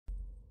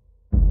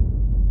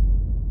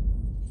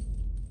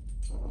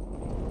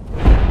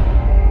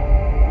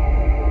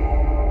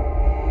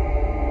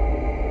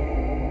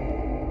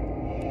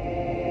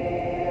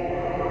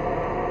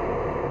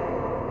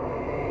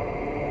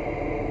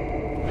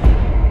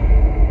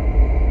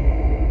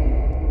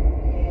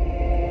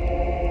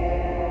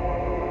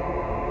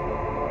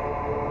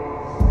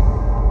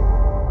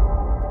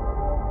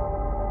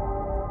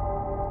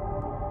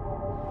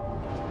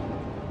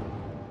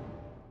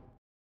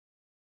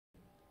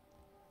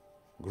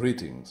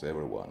Greetings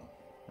everyone,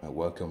 and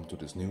welcome to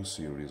this new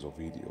series of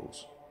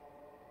videos.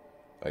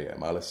 I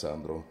am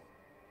Alessandro,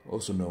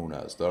 also known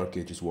as Dark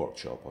Ages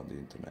Workshop on the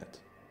internet.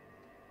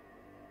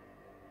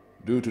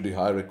 Due to the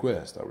high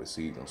requests I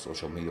received on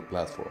social media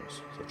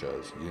platforms such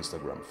as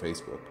Instagram,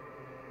 Facebook,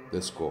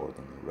 Discord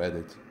and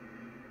Reddit,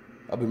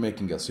 I'll be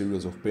making a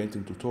series of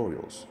painting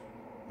tutorials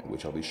in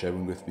which I'll be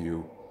sharing with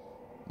you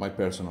my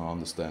personal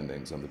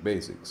understandings and the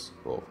basics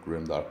of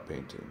Grimdark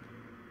Painting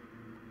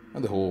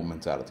and the whole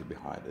mentality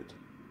behind it.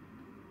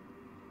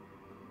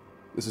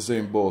 This is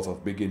aimed both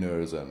at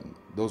beginners and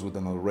those with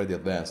an already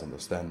advanced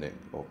understanding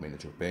of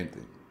miniature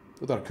painting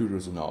that are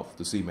curious enough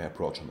to see my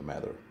approach on the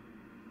matter.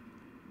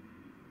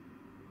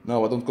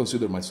 Now, I don't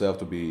consider myself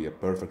to be a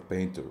perfect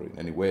painter in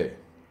any way,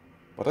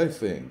 but I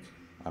think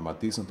I'm a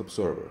decent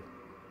observer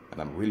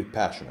and I'm really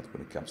passionate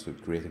when it comes to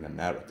creating a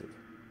narrative.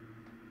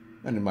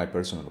 And in my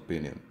personal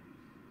opinion,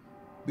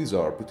 these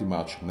are pretty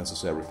much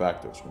necessary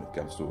factors when it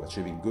comes to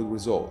achieving good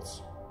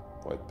results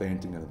while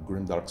painting in a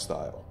grimdark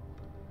style.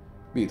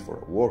 Be it for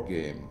a war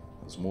game,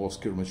 a small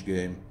skirmish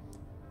game,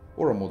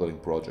 or a modeling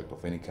project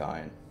of any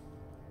kind.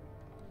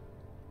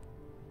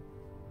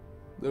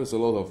 There's a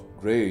lot of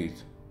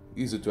great,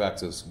 easy to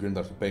access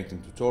Grimdark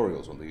painting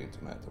tutorials on the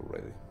internet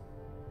already.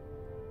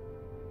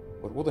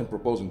 But what I'm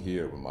proposing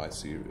here with my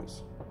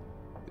series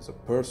is a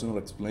personal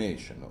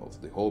explanation of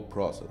the whole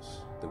process,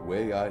 the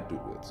way I do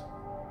it.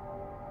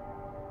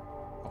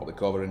 I'll be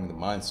covering the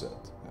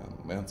mindset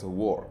and mental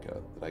work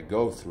that I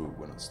go through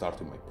when I'm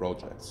starting my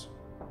projects,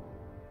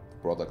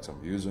 products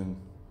I'm using,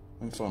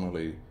 and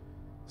finally,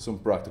 some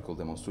practical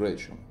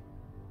demonstration,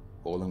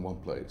 all in one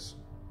place.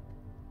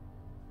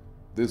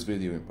 This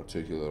video in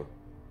particular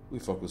will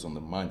focus on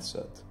the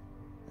mindset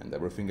and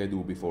everything I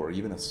do before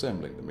even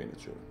assembling the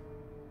miniature.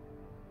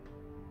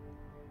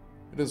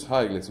 It is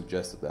highly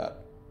suggested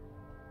that,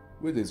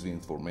 with these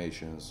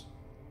informations,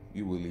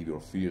 you will leave your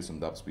fears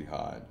and doubts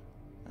behind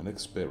and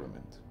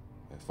experiment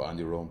and find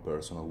your own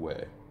personal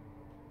way.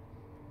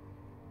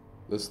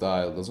 This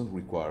style doesn't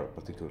require a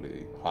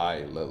particularly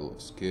high level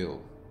of skill,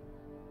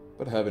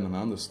 but having an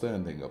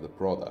understanding of the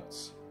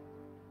products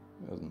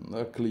and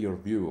a clear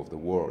view of the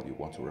world you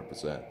want to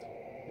represent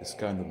is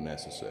kind of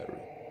necessary.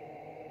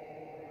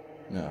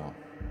 Now,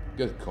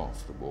 get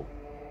comfortable,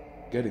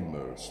 get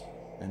immersed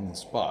and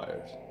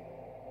inspired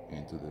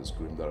into this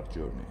grimdark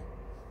journey.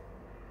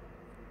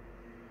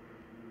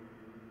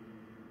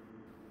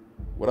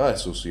 What I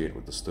associate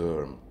with this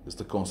term is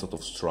the concept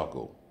of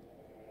struggle,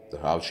 the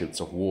hardships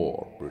of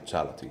war,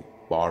 brutality,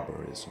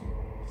 barbarism,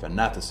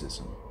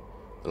 fanaticism,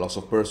 the loss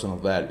of personal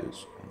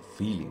values and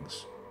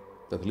feelings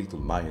that lead to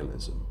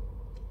nihilism,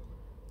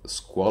 the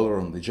squalor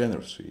and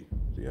degeneracy,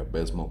 the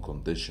abysmal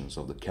conditions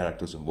of the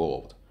characters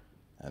involved,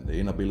 and the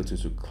inability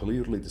to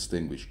clearly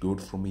distinguish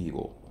good from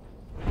evil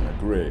in a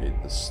grey,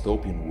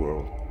 dystopian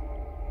world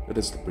that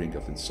is the brink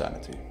of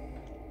insanity.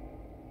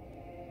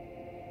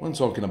 When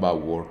talking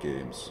about war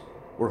games,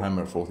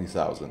 Warhammer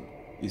 40,000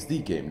 is the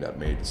game that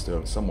made this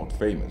term somewhat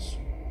famous.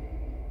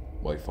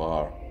 By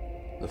far,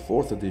 the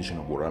 4th edition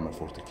of Warhammer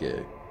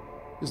 40k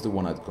is the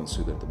one I'd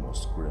consider the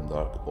most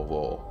grimdark of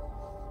all.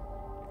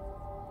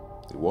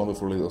 The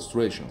wonderful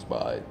illustrations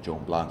by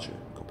John Blanche,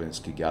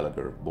 Kopinski,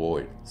 Gallagher,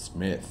 Boyd,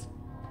 Smith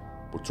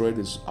portray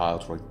this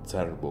outright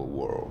terrible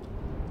world,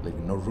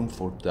 leaving no room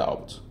for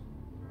doubt.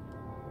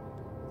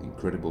 The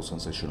incredible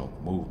sensation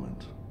of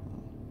movement,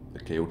 the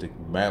chaotic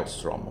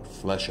maelstrom of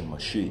flesh and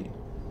machine,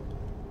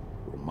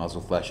 where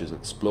muzzle flashes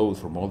explode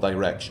from all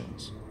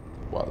directions,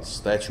 while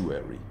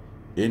statuary,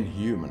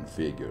 inhuman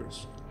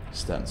figures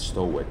stand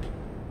stoic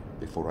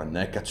before an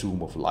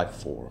hecatomb of life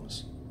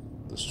forms,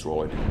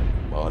 destroyed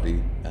in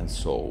body and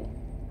soul.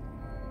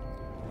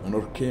 An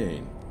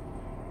arcane,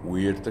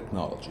 weird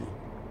technology,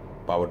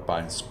 powered by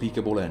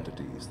unspeakable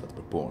entities that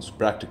performs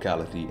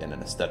practicality and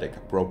an aesthetic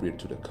appropriate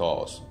to the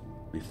cause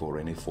before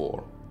any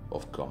form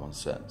of common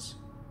sense.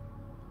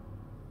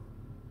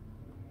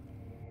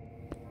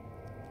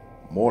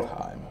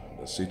 Mordheim,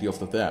 the City of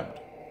the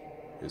Damned,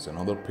 is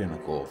another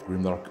pinnacle of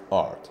grimdark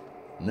art,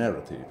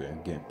 narrative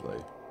and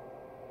gameplay.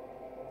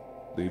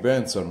 The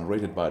events are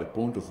narrated by the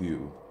point of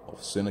view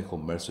of cynical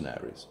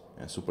mercenaries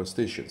and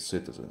superstitious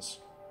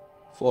citizens,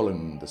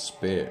 falling in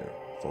despair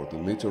for the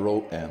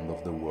literal end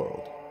of the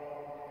world.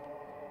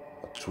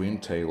 A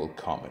twin-tailed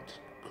comet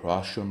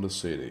crashed on the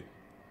city,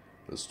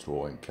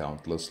 destroying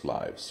countless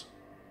lives.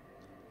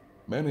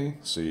 Many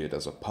see it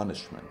as a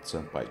punishment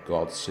sent by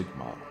God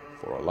Sigma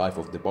for a life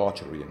of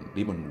debauchery and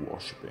demon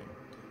worshipping,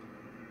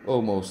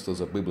 almost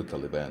as a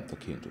biblical event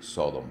akin to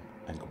Sodom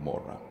and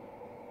Gomorrah.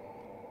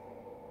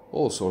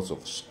 All sorts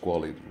of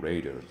squalid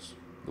raiders,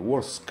 the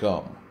worst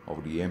scum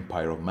of the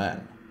empire of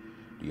man,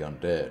 the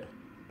undead,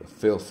 the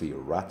filthy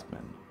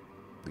ratmen,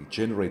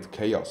 degenerate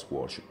chaos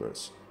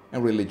worshippers,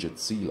 and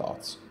religious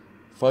zealots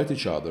fight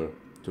each other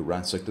to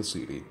ransack the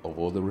city of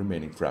all the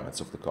remaining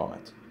fragments of the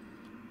comet,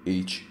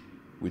 each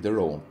with their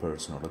own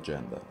personal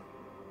agenda.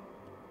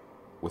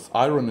 With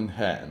iron in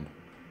hand,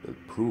 they'll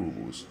prove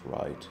who's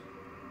right,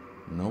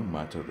 no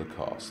matter the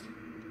cost.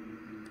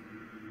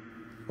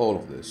 All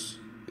of this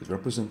is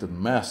represented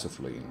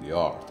massively in the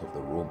art of the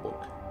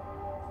rulebook,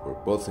 where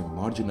both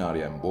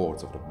imaginary and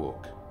boards of the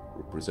book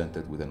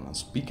represented with an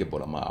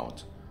unspeakable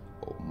amount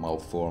of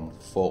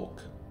malformed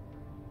folk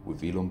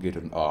with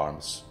elongated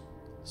arms,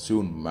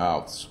 sewn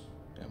mouths,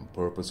 and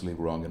purposely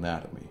wrong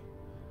anatomy,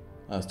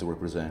 as to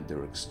represent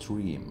their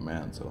extreme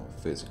mental and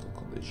physical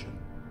condition.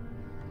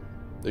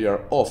 They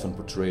are often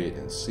portrayed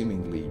in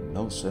seemingly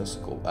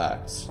nonsensical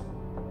acts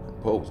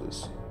and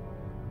poses,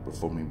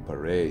 performing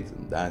parades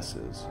and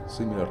dances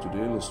similar to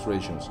the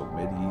illustrations of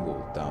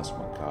medieval danse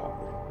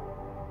macabre.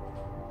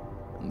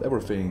 And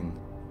everything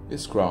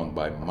is crowned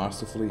by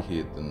masterfully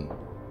hidden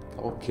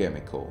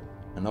alchemical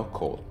and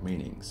occult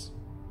meanings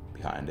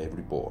behind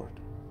every board.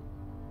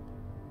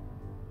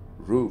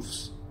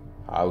 Roofs,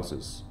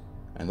 houses,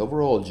 and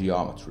overall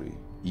geometry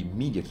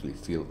immediately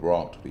feel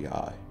wrong to the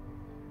eye,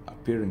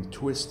 appearing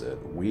twisted,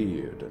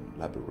 weird, and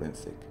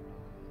labyrinthic.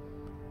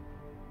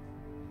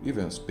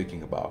 Even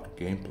speaking about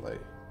gameplay,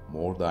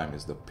 Mordheim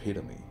is the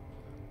epitome,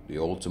 the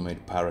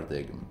ultimate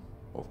paradigm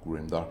of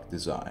grimdark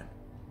design.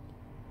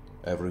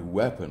 Every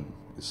weapon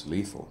is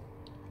lethal,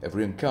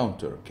 every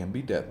encounter can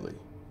be deadly.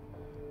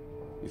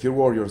 If your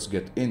warriors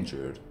get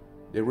injured,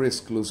 they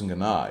risk losing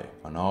an eye,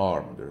 an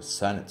arm, their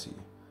sanity,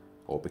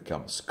 or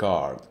become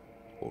scarred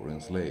or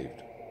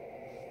enslaved.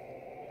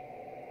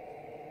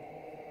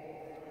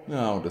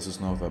 Now, this is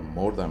not a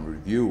Mordheim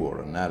review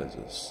or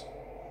analysis,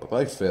 but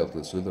I felt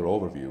this little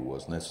overview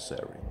was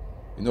necessary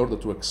in order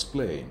to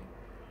explain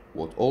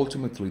what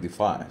ultimately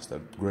defines the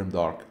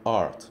grimdark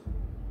art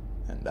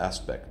and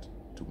aspect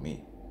to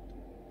me.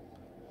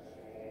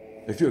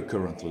 If you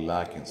currently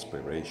lack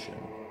inspiration,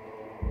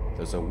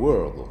 there's a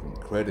world of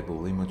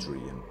incredible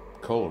imagery and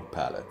color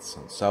palettes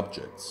and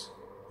subjects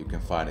you can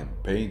find in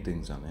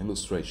paintings and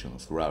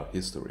illustrations throughout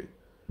history,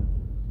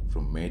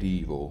 from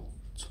medieval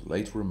to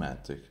late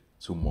romantic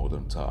to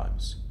modern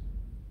times,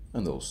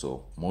 and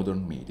also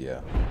modern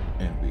media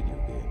and video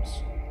games.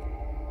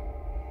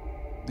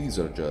 These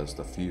are just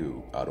a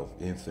few out of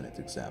infinite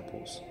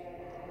examples.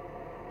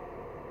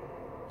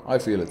 I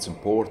feel it's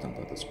important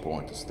at this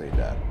point to state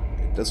that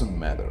it doesn't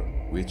matter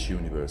which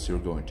universe you're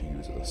going to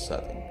use as a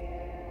setting,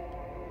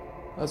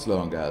 as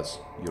long as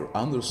you're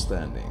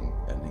understanding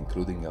and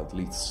including at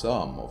least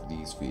some of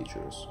these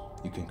features,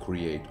 you can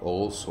create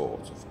all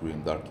sorts of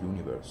grimdark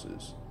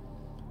universes.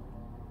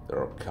 There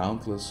are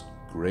countless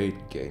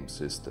great game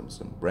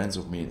systems and brands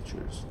of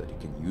miniatures that you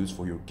can use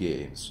for your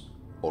games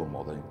or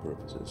modeling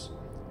purposes,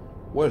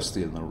 while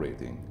still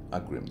narrating a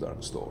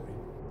grimdark story.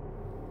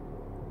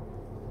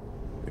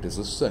 It is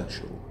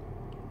essential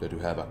that you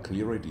have a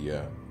clear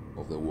idea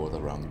of the world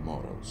around your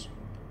models.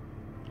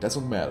 It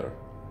doesn't matter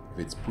if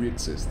it's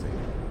pre-existing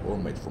or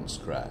made from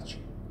scratch.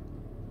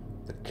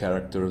 The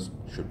characters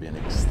should be an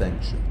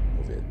extension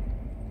of it.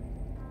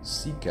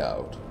 Seek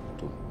out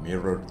to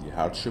mirror the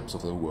hardships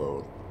of the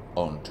world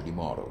onto the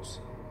models,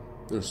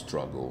 their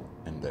struggle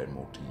and their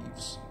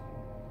motifs.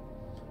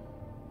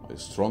 I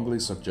strongly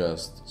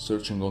suggest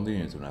searching on the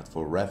internet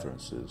for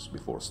references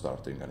before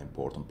starting an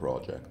important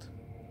project.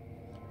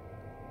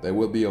 They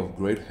will be of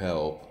great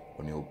help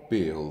when you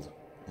build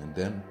and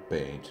then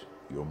paint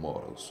your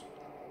models.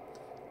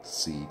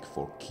 Seek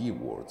for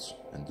keywords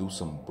and do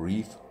some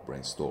brief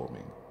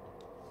brainstorming.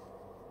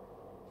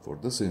 For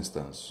this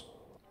instance,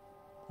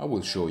 I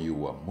will show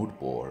you a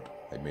moodboard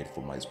I made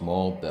for my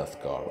small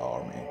Death Guard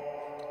army.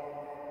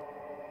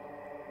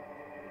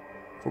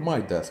 For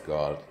my Death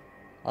Guard,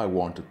 I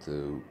wanted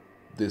to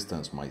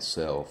distance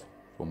myself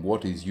from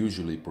what is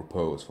usually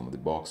proposed from the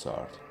box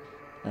art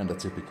and the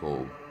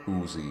typical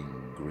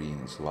oozing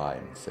green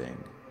slime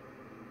thing.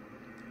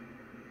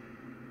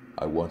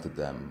 I wanted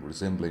them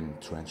resembling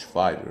trench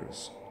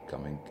fighters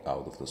coming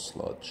out of the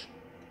sludge.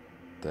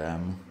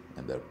 Them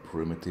and their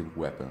primitive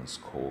weapons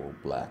coal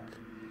black,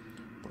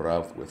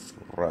 brown with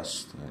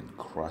rust and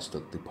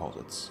crusted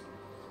deposits.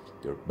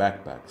 Their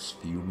backpacks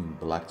fuming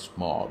black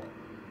smog,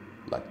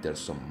 like there's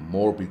some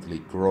morbidly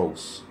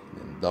gross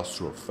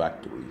industrial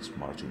factories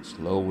marching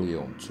slowly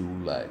on two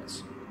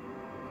legs.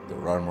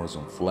 Their armors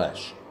on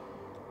flesh,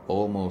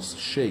 almost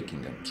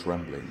shaking and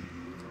trembling,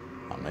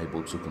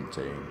 unable to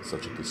contain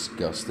such a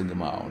disgusting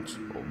amount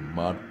of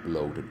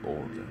mud-bloated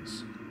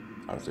organs,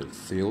 as they're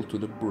filled to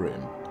the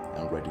brim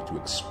and ready to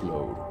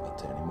explode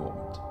at any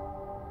moment.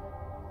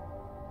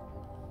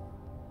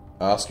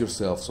 Ask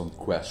yourself some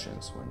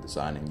questions when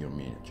designing your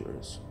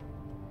miniatures.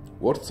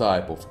 What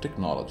type of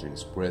technology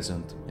is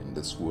present in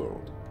this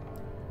world?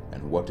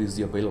 And what is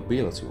the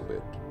availability of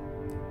it?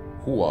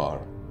 Who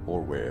are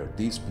or were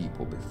these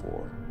people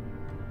before?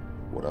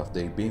 What have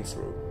they been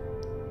through?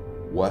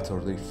 What are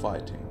they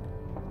fighting?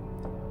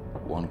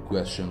 One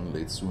question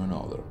leads to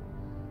another,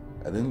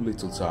 and in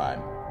little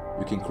time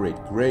you can create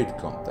great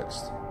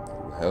context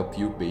that will help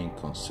you being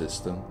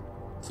consistent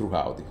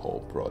throughout the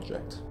whole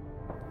project.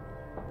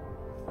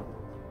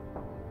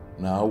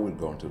 Now we're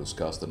going to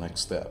discuss the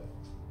next step,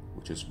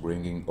 which is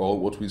bringing all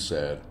what we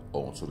said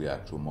onto the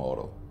actual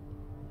model.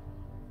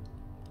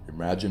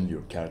 Imagine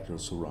your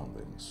character's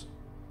surroundings: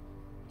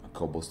 a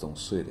cobblestone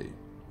city,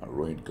 a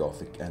ruined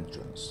Gothic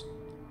entrance,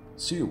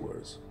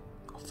 sewers,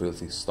 a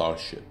filthy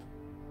starship,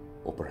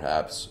 or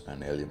perhaps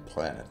an alien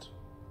planet.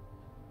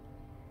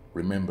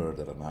 Remember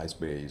that a nice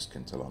base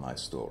can tell a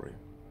nice story.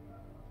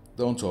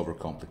 Don't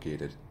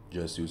overcomplicate it,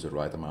 just use the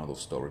right amount of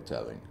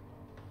storytelling.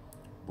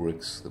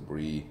 Bricks,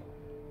 debris,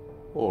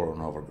 or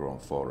an overgrown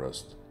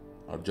forest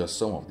are just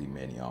some of the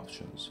many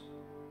options.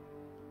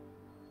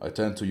 I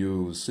tend to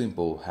use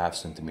simple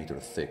half-centimeter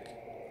thick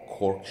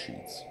cork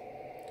sheets.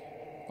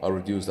 I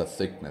reduce that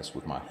thickness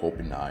with my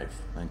hopping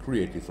knife and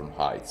create different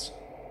heights,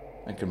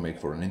 and can make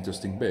for an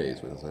interesting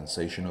base with a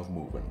sensation of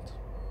movement.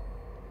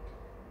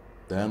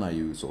 Then I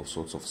use all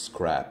sorts of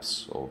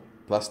scraps or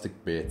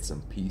plastic bits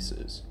and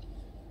pieces.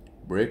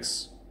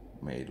 Bricks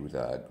made with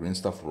a green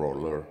stuff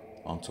roller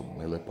onto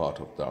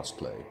millipot of dark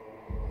clay.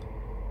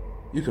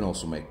 You can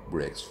also make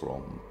bricks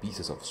from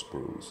pieces of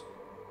spruce.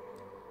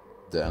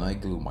 Then I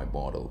glue my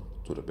model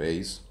to the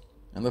base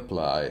and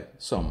apply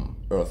some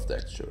earth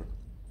texture.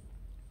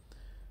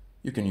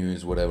 You can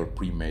use whatever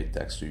pre-made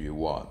texture you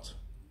want,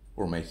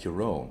 or make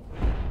your own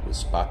with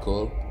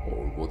spackle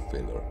or wood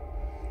filler,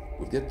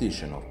 with the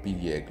addition of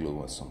PVA glue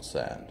and some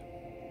sand.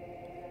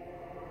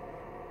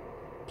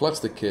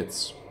 Plastic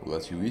kits will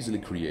let you easily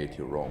create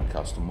your own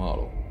custom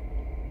model.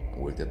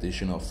 With the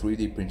addition of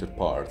 3D printed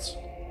parts,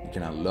 you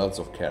can add lots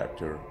of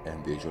character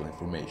and visual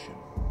information.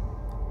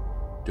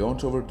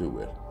 Don't overdo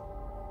it.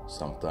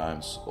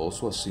 Sometimes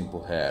also a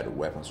simple head or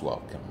weapon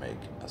swap can make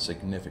a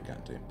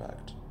significant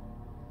impact.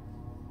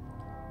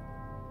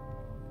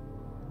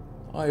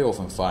 I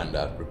often find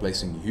that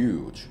replacing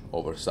huge,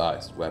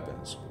 oversized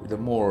weapons with a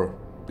more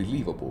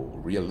believable,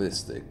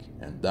 realistic,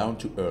 and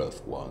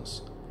down-to-earth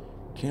ones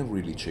can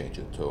really change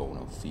the tone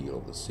and feel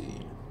of the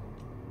scene.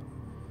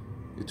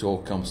 It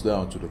all comes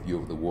down to the view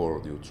of the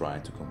world you're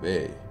trying to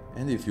convey,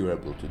 and if you're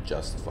able to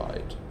justify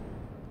it.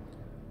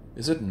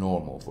 Is it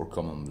normal for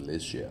common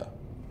militia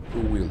to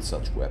wield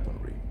such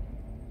weaponry?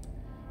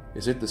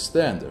 Is it the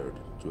standard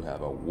to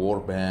have a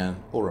warband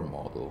or a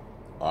model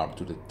armed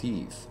to the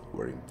teeth,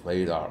 wearing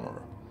plate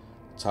armor,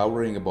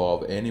 towering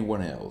above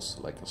anyone else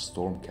like a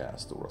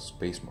stormcast or a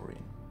space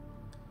marine?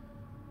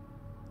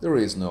 There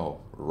is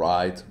no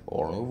right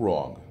or no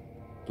wrong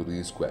to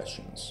these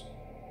questions.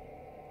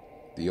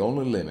 The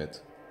only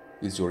limit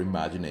is your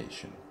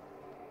imagination.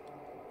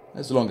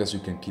 As long as you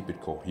can keep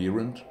it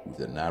coherent with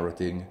the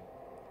narrating,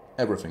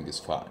 everything is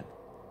fine.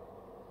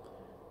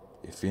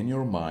 If in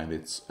your mind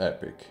it's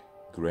epic,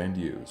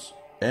 grandiose,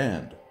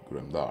 and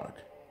grimdark,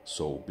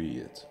 so be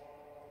it.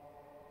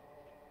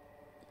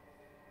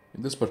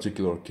 In this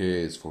particular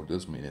case, for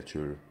this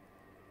miniature,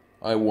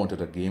 I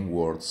wanted a game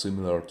world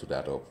similar to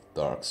that of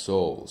Dark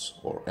Souls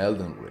or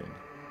Elden Ring.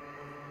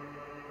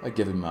 I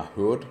gave him a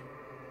hood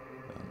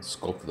and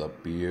sculpted a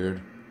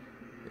beard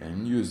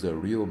and used a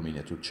real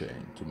miniature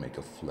chain to make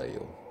a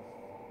flail.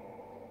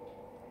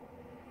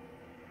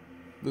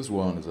 This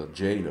one is a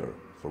jailer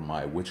for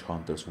my witch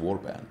hunter's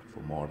warband for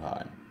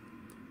Mordheim.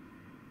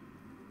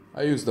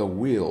 I used a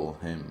wheel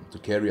him to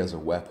carry as a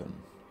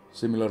weapon,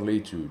 similarly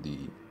to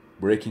the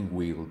breaking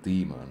wheel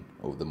demon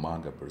of the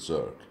manga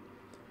Berserk,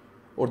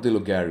 or the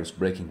Logarius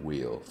breaking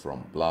wheel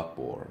from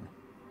Bloodborne.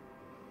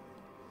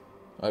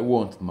 I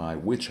wanted my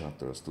witch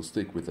hunters to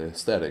stick with the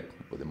aesthetic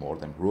of the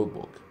Mordheim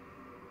rulebook,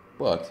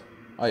 but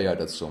I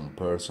added some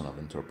personal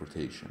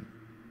interpretation.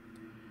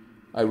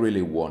 I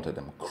really wanted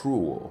them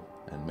cruel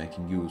and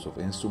making use of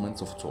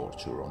instruments of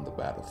torture on the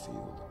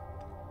battlefield.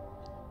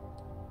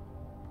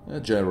 A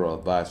general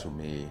advice for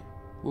me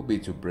would be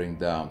to bring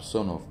down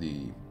some of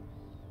the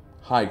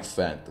high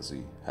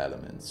fantasy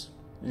elements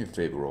in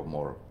favor of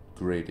more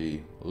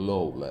gritty,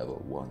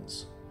 low-level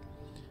ones.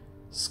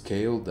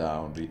 Scale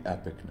down the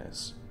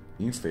epicness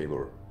in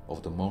favor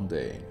of the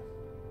mundane.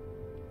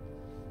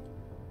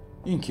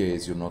 In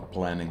case you're not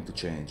planning to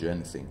change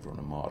anything from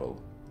the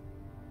model,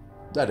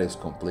 that is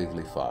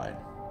completely fine.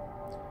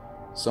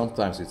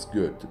 Sometimes it's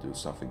good to do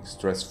something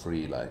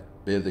stress-free like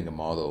building a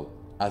model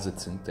as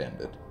it's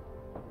intended.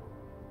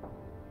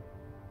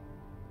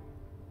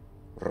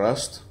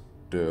 Rust,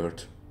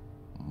 dirt,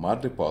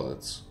 mud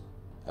deposits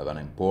have an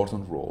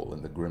important role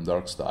in the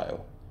grimdark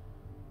style,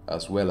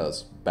 as well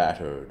as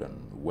battered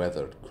and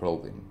weathered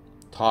clothing,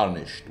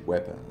 tarnished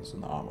weapons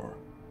and armor.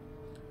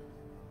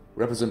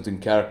 Representing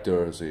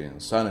characters in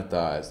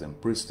sanitized and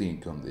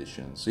pristine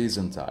conditions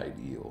isn't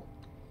ideal,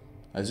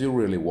 as you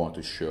really want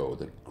to show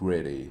the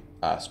gritty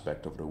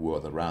aspect of the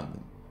world around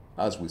them,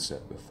 as we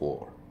said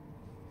before.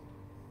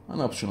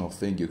 An optional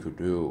thing you could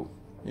do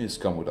is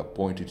come with a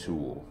pointy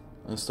tool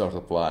and start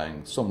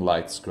applying some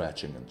light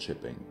scratching and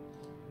chipping,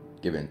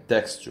 giving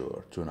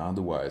texture to an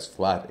otherwise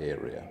flat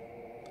area.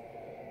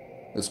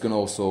 This can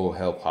also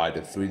help hide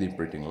the 3D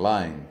printing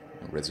line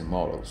in resin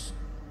models,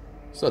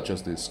 such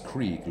as this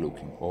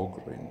Krieg-looking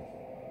ogre.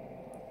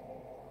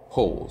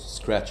 Holes,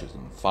 scratches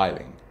and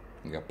filing,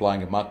 and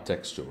applying a matte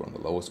texture on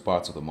the lowest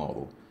parts of the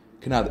model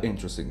can add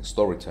interesting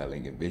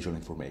storytelling and visual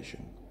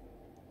information.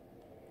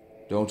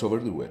 Don't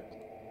overdo it,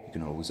 you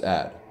can always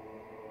add,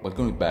 but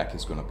going back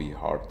is gonna be a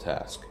hard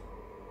task.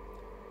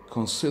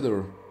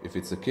 Consider if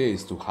it's the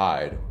case to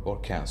hide or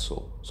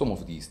cancel some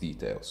of these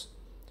details,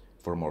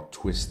 for a more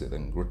twisted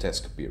and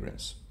grotesque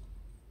appearance.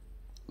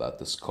 Let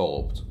the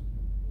sculpt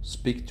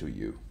speak to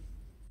you.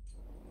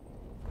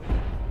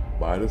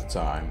 By that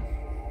time,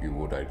 you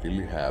would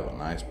ideally have a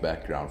nice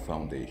background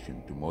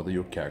foundation to model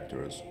your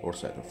characters or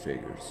set of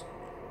figures,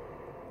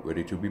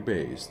 ready to be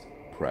based,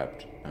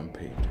 prepped, and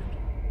painted.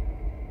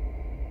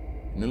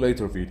 In a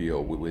later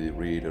video, we will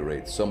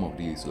reiterate some of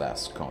these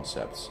last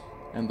concepts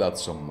and add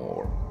some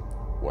more,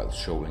 while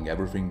showing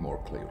everything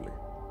more clearly.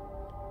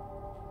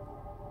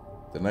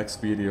 The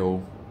next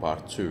video,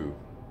 part 2,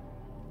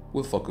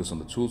 will focus on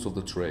the tools of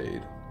the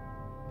trade.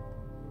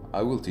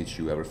 I will teach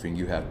you everything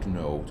you have to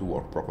know to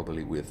work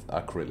properly with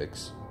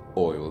acrylics,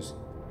 oils,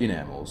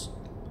 enamels,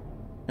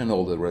 and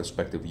all the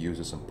respective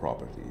uses and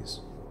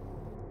properties.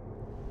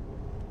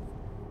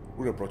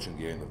 We're approaching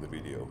the end of the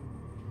video.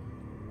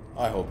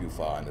 I hope you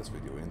find this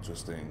video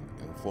interesting,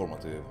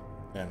 informative,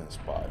 and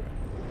inspiring,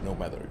 no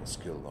matter your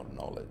skill or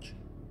knowledge.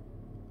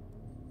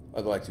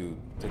 I'd like to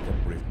take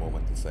a brief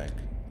moment to thank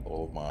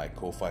all of my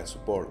Ko-Fi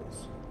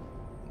supporters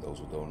and those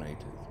who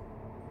donated.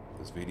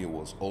 This video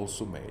was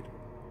also made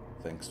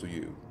thanks to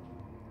you.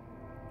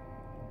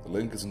 The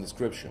link is in the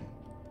description,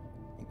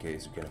 in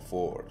case you can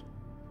afford.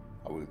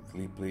 I would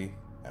deeply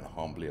and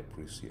humbly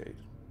appreciate.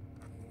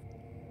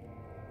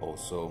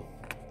 Also,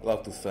 I'd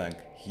like to thank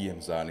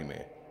HIEMS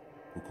ANIMAE,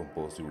 who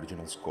composed the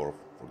original score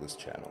for this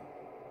channel.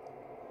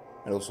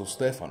 And also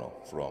Stefano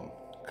from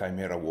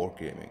Chimera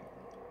Wargaming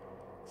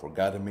for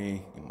guiding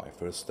me in my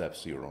first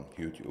steps here on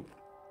YouTube.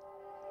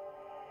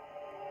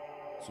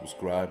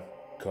 Subscribe,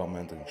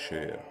 comment and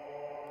share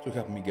to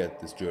help me get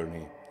this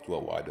journey to a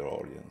wider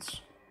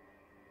audience.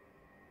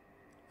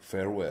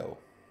 Farewell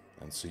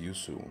and see you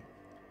soon,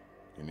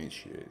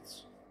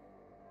 Initiates.